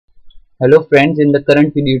Hello friends, in the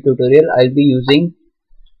current video tutorial I'll be using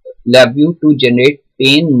LabVIEW to generate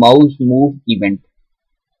pane mouse move event.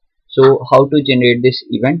 So how to generate this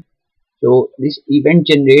event? So this event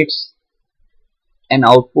generates an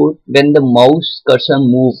output when the mouse cursor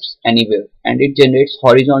moves anywhere, and it generates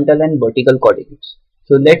horizontal and vertical coordinates.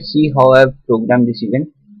 So let's see how I have programmed this event.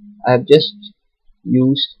 I have just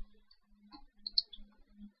used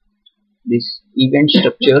this event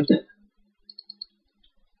structure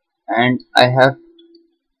and I have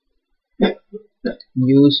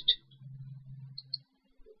used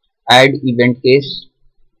add event case,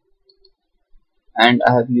 and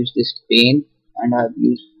I have used this pane, and I have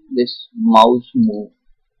used this mouse move.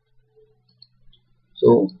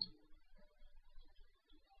 So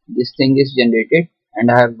this thing is generated, and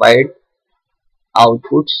I have wired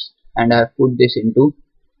outputs, and I have put this into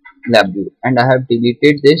LabVIEW, and I have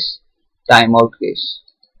deleted this timeout case.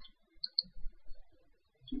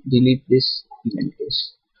 Delete this event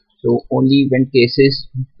case. So only event cases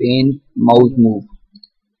pane mouse move.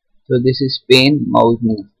 So this is pane mouse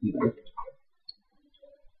move event.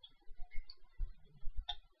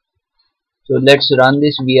 So let's run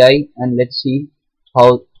this VI and let's see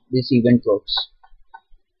how this event works.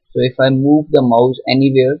 So if I move the mouse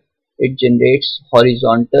anywhere, it generates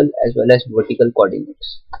horizontal as well as vertical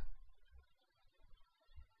coordinates.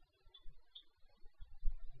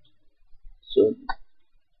 So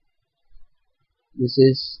this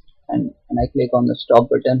is, and I click on the stop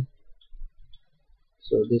button,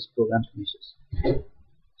 so this program finishes.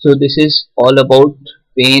 So this is all about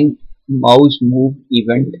pane mouse move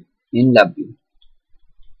event in LabVIEW.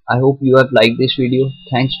 I hope you have liked this video.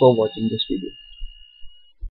 Thanks for watching this video.